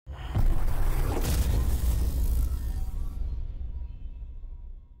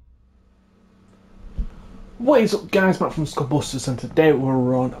What is up guys, Matt from Skullbusters, and today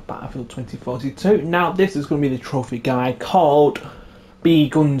we're on Battlefield 2042. Now this is going to be the trophy guide called B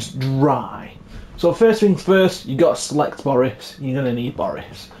Guns Dry. So first things first, you got to select Boris. You're going to need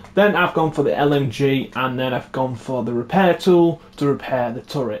Boris. Then I've gone for the LMG, and then I've gone for the repair tool to repair the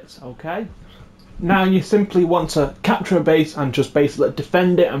turrets, okay? Now you simply want to capture a base and just basically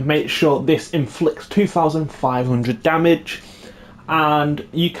defend it and make sure this inflicts 2,500 damage. And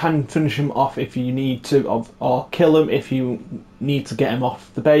you can finish him off if you need to, or kill him if you need to get him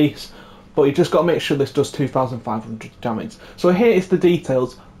off the base. But you just got to make sure this does 2,500 damage. So here is the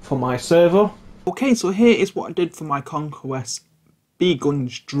details for my server. Okay, so here is what I did for my Conquest B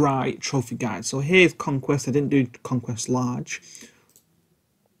Guns Dry trophy guide. So here's Conquest. I didn't do Conquest Large.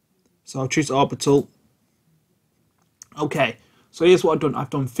 So I'll choose Orbital. Okay, so here's what I've done. I've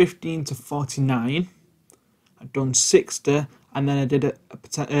done 15 to 49. I've done 60. And then I did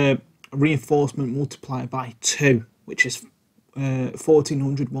a reinforcement multiplier by 2, which is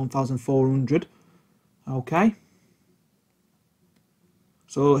 1,400, 1,400. Okay.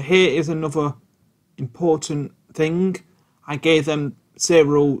 So here is another important thing. I gave them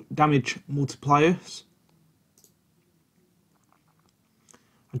 0 damage multipliers.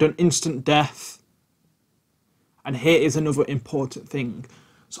 I've done instant death. And here is another important thing.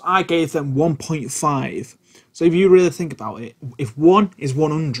 So I gave them 1.5. So if you really think about it, if 1 is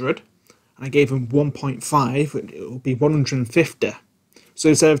 100, and I gave them 1.5, it will be 150. So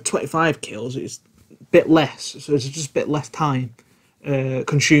instead of 25 kills, it's a bit less. So it's just a bit less time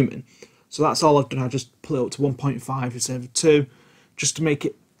consuming. So that's all I've done. I just put it up to 1.5 instead of 2, just to make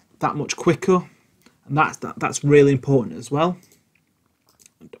it that much quicker. And that's really important as well.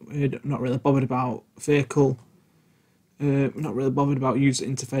 I'm not really bothered about vehicle. Not really bothered about user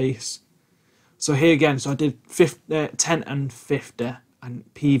interface. So here again, so I did 10 and 50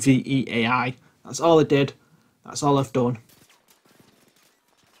 and PvE AI. That's all I did. That's all I've done.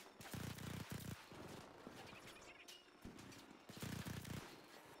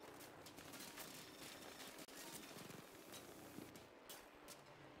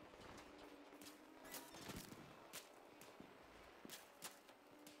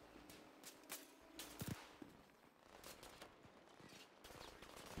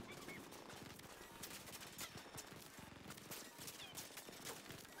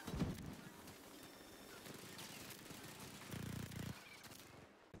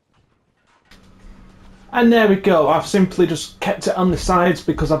 And there we go, I've simply just kept it on the sides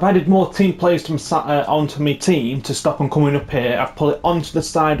because I've added more team players to onto my team to stop them coming up here. I've put it onto the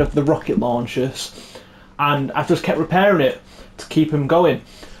side of the rocket launchers and I've just kept repairing it to keep them going.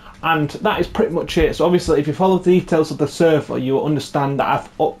 And that is pretty much it. So obviously if you follow the details of the server, you will understand that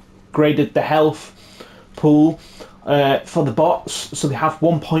I've upgraded the health pool for the bots. So they have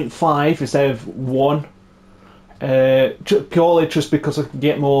 1.5 instead of 1. Purely just because I can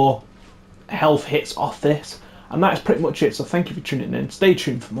get more health hits off this, and that's pretty much it. So thank you for tuning in, stay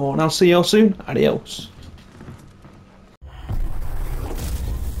tuned for more, and I'll see you all soon. Adios.